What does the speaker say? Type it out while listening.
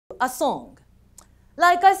a song.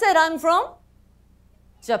 Like I said, I'm from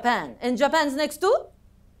Japan, and Japan's next to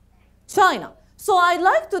China. So I'd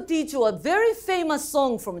like to teach you a very famous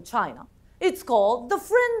song from China. It's called the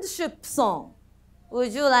Friendship Song.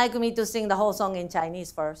 Would you like me to sing the whole song in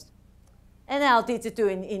Chinese first? And then I'll teach it to you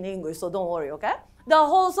in English, so don't worry, okay? The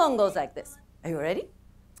whole song goes like this. Are you ready?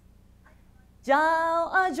 找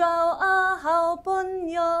啊找啊好朋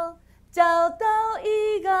友，找到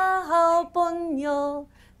一个好朋友，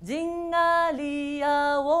进啊里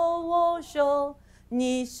啊握握手，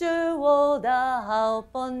你是我的好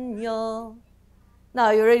朋友。Now,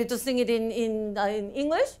 are you ready to sing it in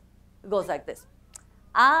English? It goes like this.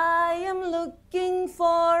 I am looking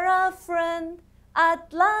for a friend.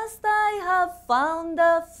 At last I have found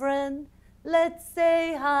a friend. Let's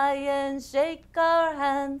say hi and shake our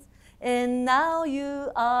hands. And now you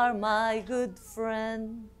are my good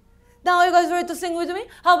friend. Now, are you guys ready to sing with me?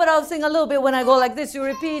 How about I'll sing a little bit when I go like this? You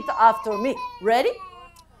repeat after me. Ready?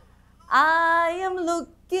 I am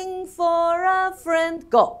looking for a friend.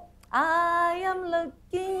 Go. I am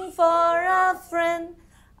looking for a friend.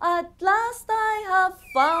 At last I have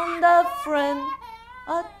found a friend.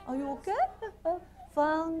 Are you okay?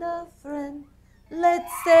 Found a friend.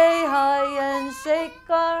 Let's say hi and shake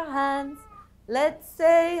our hands. Let's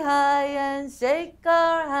say hi and shake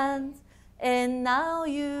our hands. And now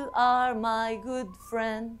you are my good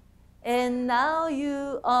friend. And now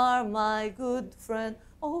you are my good friend.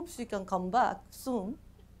 I hope she can come back soon.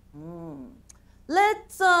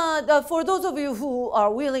 Let's, for those of you who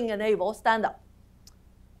are willing and able, stand up.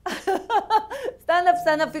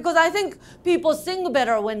 Stand up, because I think people sing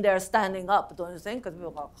better when they're standing up, don't you think? Because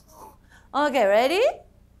people go, okay, ready?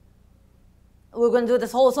 We're going to do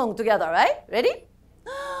this whole song together, right? Ready?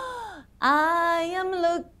 I am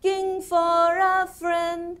looking for a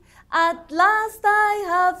friend. At last I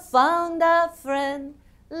have found a friend.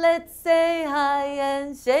 Let's say hi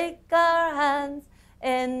and shake our hands.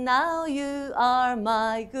 And now you are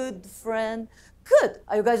my good friend. Good.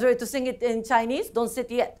 Are you guys ready to sing it in Chinese? Don't sit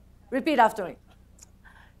yet. Repeat after me.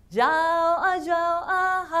 找啊找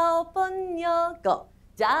啊好朋友 Go.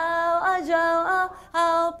 找啊找啊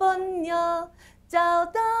好朋友，找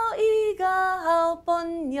到一个好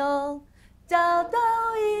朋友，找到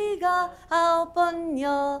一个好朋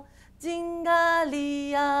友，进啊里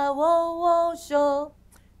呀握握手，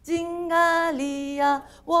进啊里呀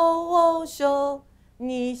握握手，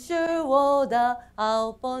你是我的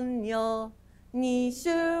好朋友，你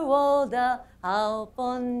是我的好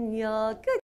朋友。Good.